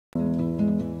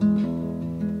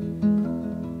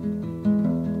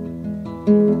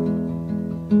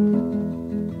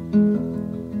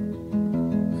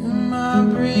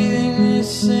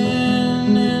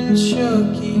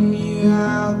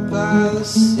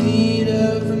seed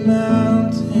of the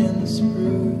mountain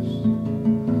spruce.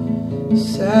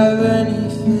 Have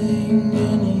anything,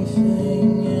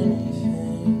 anything,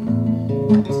 anything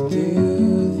to do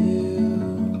with you,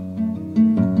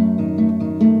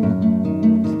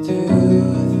 to do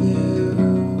with you.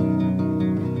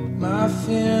 My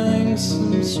feelings,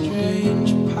 some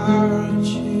strange power to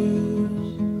choose.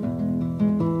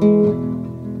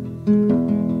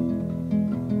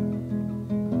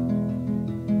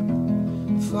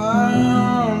 Fly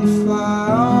on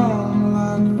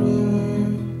like a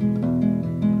river,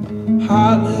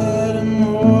 hot-head and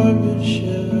morbid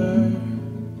shiver.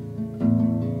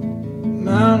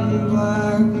 Mountain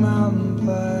black, mountain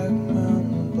black,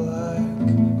 mountain black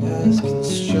as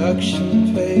construction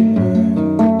paper,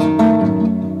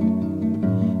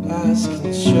 as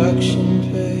construction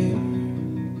paper.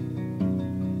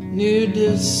 New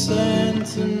descent,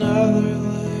 another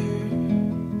layer.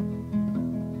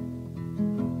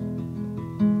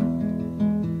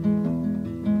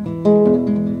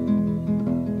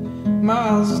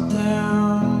 Miles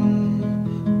down,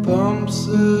 bumps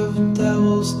of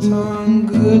devil's tongue.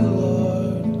 Good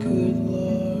Lord, good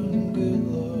Lord, good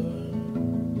Lord.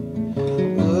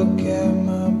 Look at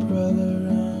my brother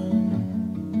run.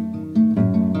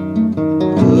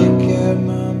 Look at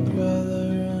my brother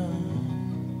run.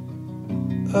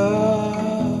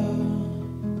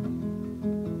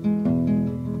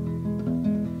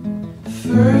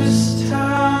 First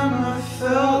time I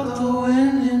felt the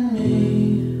wind in me,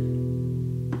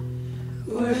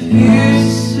 where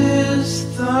fierce is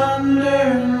thunder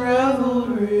and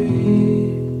revelry,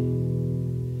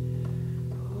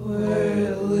 where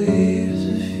it leaves a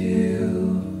few,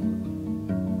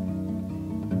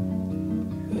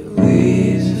 it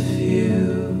leaves a few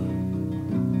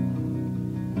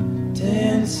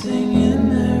dancing in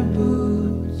their boots.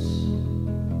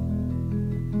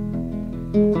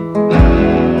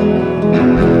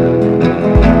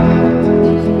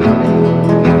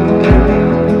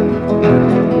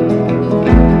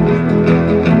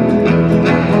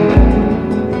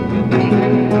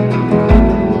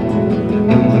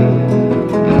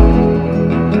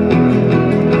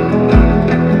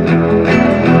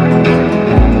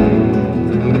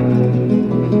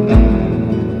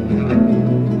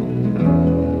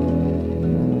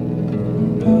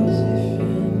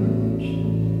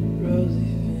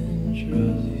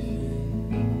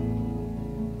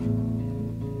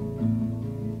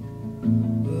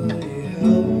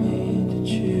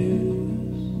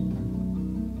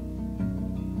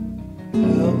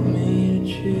 Help me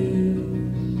to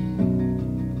choose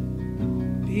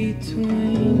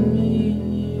between